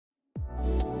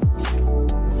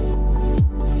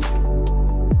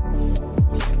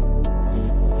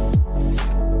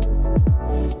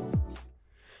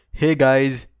Hey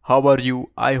guys, how are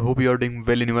you? I hope you are doing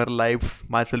well in your life.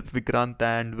 Myself Vikrant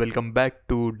and welcome back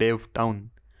to DevTown.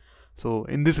 So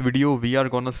in this video we are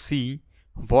gonna see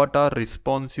what are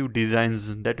responsive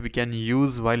designs that we can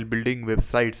use while building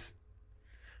websites.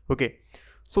 Okay,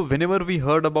 so whenever we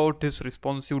heard about this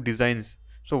responsive designs,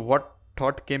 so what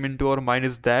thought came into our mind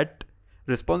is that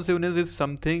responsiveness is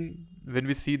something when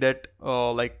we see that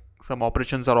like some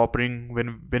operations are operating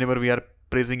whenever we are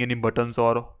pressing any buttons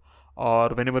or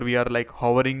whenever we are like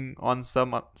hovering on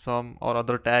some or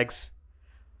other tags.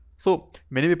 So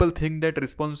many people think that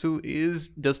responsive is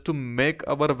just to make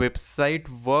our website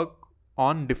work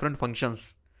on different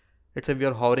functions. Let's say we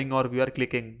are hovering or we are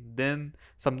clicking, then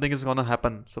something is gonna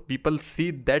happen. So people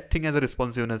see that thing as a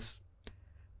responsiveness.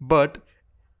 But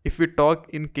if we talk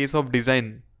in case of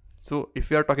design, so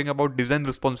if we are talking about design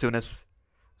responsiveness,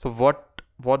 so what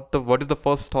is the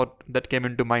first thought that came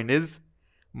into mind is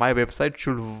my website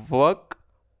should work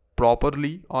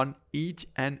properly on each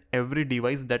and every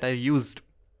device that I used.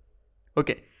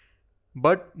 Okay,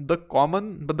 but the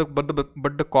common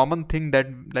thing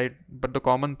that like but the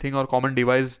common thing or common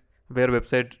device where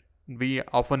website we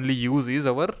oftenly use is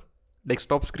our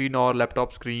desktop screen or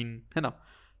laptop screen, you know.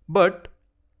 But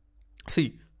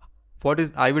see, what is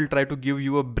I will try to give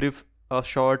you a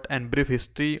short and brief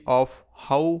history of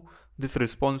how this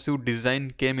responsive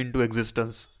design came into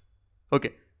existence.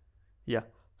 Okay, yeah.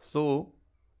 So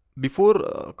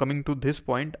before coming to this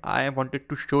point, I wanted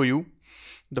to show you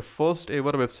the first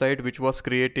ever website which was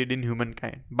created in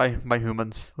humankind by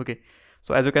humans. Okay,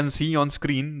 so as you can see on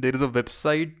screen, there is a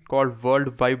website called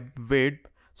World Wide Web.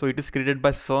 So it is created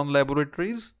by CERN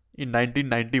Laboratories in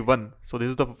 1991. So this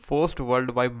is the first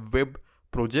World Wide Web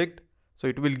project. So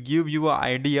it will give you an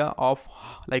idea of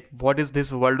like what is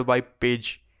this World Wide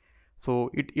page.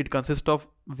 So it consists of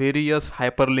various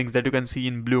hyperlinks that you can see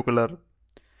in blue color.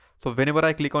 So whenever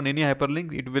I click on any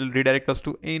hyperlink, it will redirect us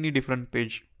to any different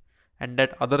page, and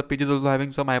that other page is also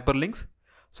having some hyperlinks.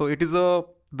 So it is a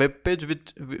web page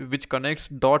which connects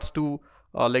dots to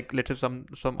like let's say some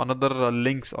another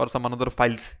links or some another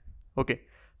files. Okay,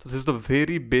 so this is the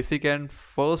very basic and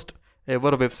first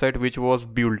ever website which was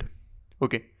built.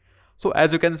 Okay, so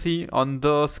as you can see on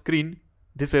the screen,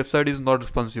 this website is not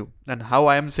responsive. And how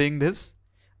I am saying this,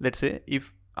 let's say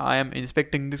if I am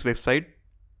inspecting this website.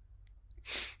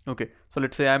 Okay, so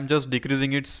let's say I'm just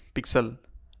decreasing its pixel.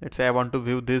 Let's say I want to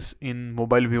view this in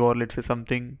mobile view, or let's say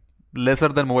something lesser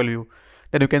than mobile view.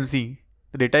 Then you can see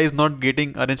the data is not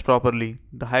getting arranged properly.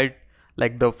 The height,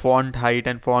 like the font height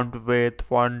and font width,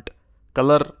 font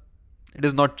color, it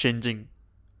is not changing.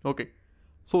 Okay,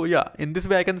 so yeah, in this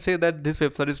way I can say that this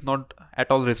website is not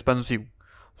at all responsive.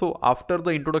 So after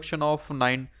the introduction of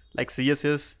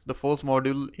CSS, the first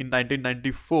module in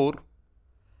 1994,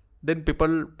 then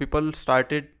people start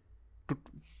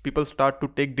to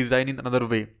take design in another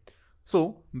way.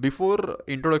 So before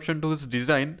introduction to this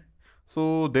design,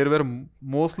 so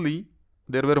mostly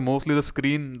the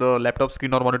screen, the laptop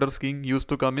screen or monitor screen used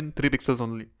to come in 3 pixels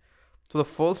only. So the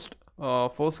first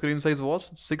screen size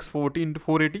was 640 into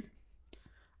 480.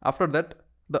 After that,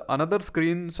 the another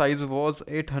screen size was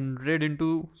 800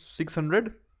 into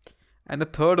 600, and the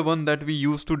third one that we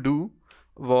used to do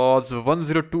was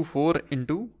 1024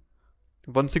 into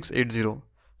 1680.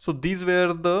 So these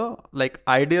were the like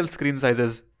ideal screen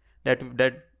sizes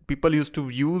that people used to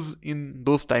use in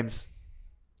those times,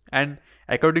 and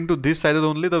according to these sizes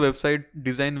only the website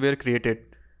design were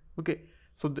created. Okay,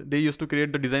 so they used to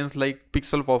create the designs like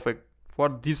pixel perfect for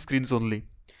these screens only.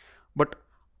 But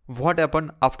what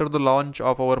happened after the launch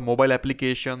of our mobile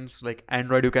applications like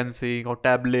Android, you can say, or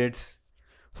tablets?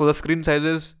 So the screen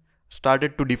sizes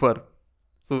started to differ.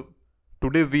 So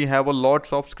today we have a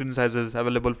lots of screen sizes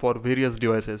available for various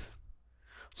devices.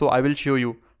 So I will show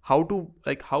you how to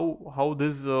like how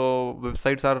these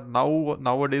websites are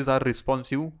nowadays are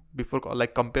responsive before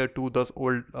like compared to those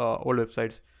old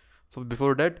websites. So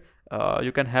before that,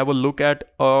 you can have a look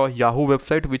at a Yahoo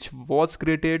website which was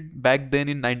created back then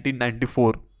in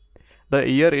 1994, the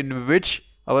year in which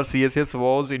our CSS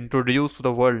was introduced to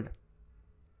the world.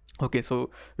 Okay, so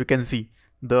you can see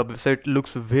the website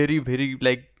looks very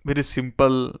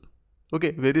simple.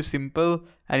 Okay, very simple,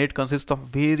 and it consists of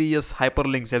various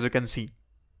hyperlinks, as you can see.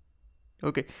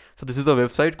 Okay, so this is a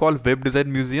website called Web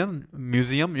Design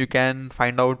Museum. You can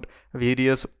find out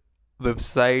various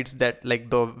websites that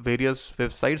like the various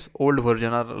websites old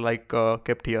version are like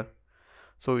kept here.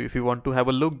 So if you want to have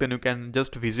a look, then you can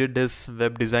just visit this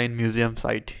Web Design Museum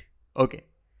site. Okay,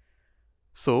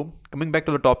 so coming back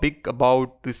to the topic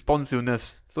about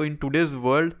responsiveness. So in today's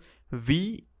world,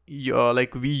 we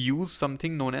use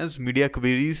something known as media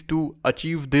queries to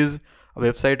achieve this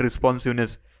website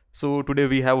responsiveness. So today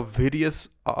we have various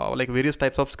various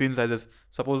types of screen sizes.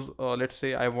 Suppose let's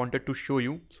say I wanted to show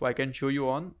you, so I can show you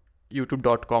on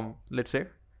youtube.com, let's say.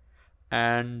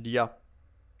 And yeah,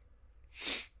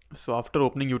 so after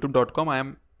opening youtube.com, I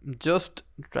am just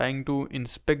trying to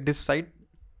inspect this site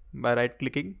by right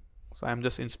clicking. So I am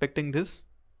just inspecting this,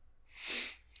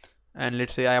 and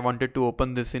let's say I wanted to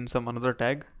open this in some another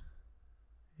tag.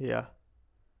 Yeah,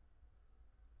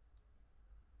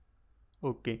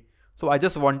 okay, so I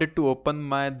just wanted to open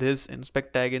my this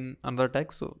inspect tag in another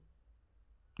tag. So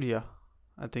yeah,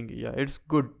 I think yeah, it's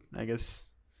good, I guess.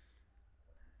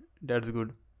 That's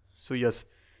good. So yes,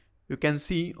 you can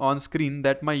see on screen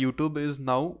that my YouTube is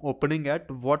now opening at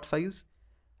what size.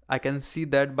 I can see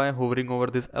that by hovering over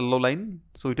this yellow line.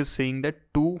 So it is saying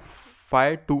that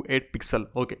 2528 pixel.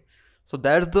 Okay, so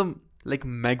that's the like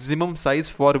maximum size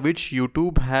for which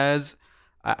YouTube has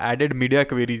added media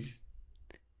queries.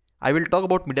 I will talk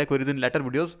about media queries in later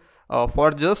videos.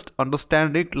 For just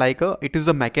understand it like it is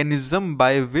a mechanism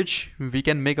by which we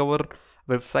can make our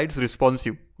websites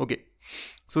responsive. Okay,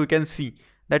 so you can see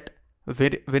that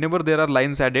whenever there are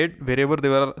lines added, wherever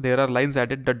there are lines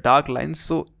added, the dark lines.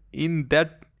 So in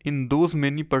those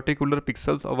many particular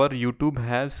pixels, our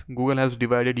Google has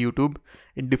divided YouTube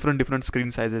in different screen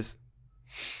sizes.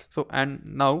 So and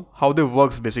now how they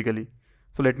works basically.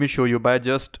 So let me show you by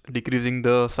just decreasing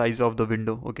the size of the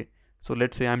window. Okay, so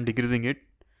let's say I'm decreasing it.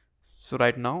 So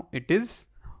right now it is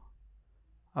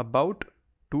about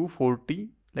 240,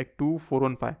 like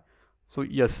 2415. So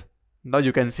yes, now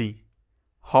you can see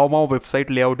how my website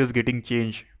layout is getting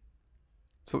changed.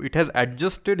 So it has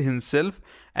adjusted himself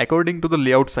according to the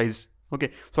layout size.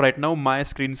 Okay, so right now my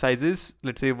screen size is,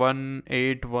 let's say,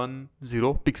 1810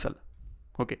 pixel.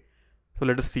 Okay, so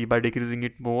let us see by decreasing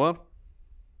it more.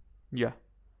 Yeah,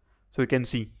 so you can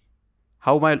see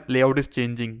how my layout is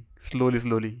changing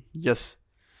slowly. Yes,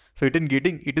 so it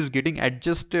is getting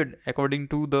adjusted according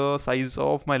to the size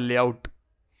of my layout.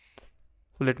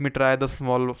 So let me try the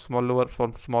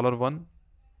smaller one.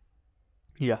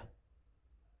 Yeah,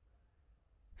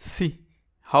 see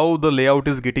how the layout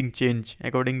is getting changed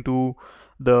according to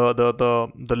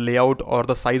the layout or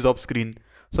the size of screen.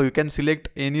 So you can select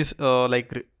any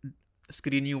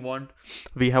screen you want.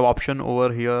 We have option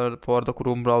over here for the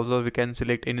Chrome browser. We can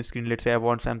select any screen. Let's say I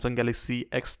want Samsung Galaxy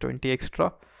S20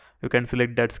 Extra. You can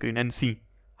select that screen and see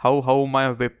how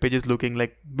my web page is looking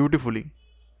like beautifully.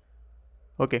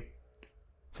 Okay,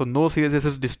 so no CSS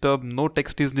is disturbed, no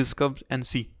text is disturbed, and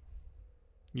see.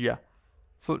 Yeah,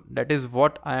 so that is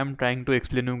what I am trying to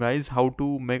explain you guys, how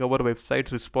to make our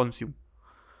websites responsive.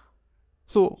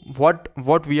 So what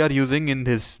we are using in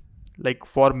this, like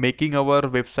for making our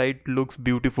website looks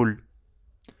beautiful.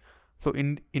 So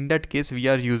in that case we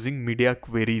are using media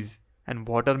queries. And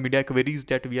what are media queries,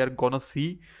 that we are gonna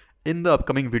see in the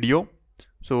upcoming video.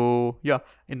 So yeah,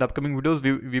 in the upcoming videos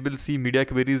we will see media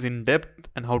queries in depth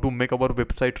and how to make our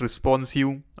website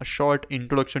responsive, a short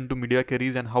introduction to media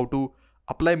queries, and how to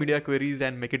apply media queries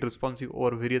and make it responsive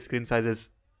over various screen sizes.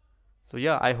 So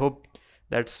yeah, I hope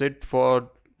that's it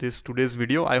for this today's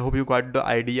video. I hope you got the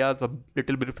ideas, a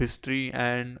little bit of history,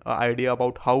 and an idea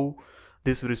about how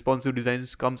this responsive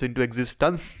designs comes into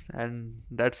existence. And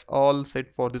that's all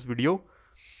set for this video.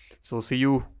 So see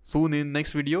you soon in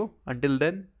next video. Until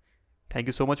then, thank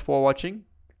you so much for watching.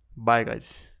 Bye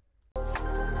guys.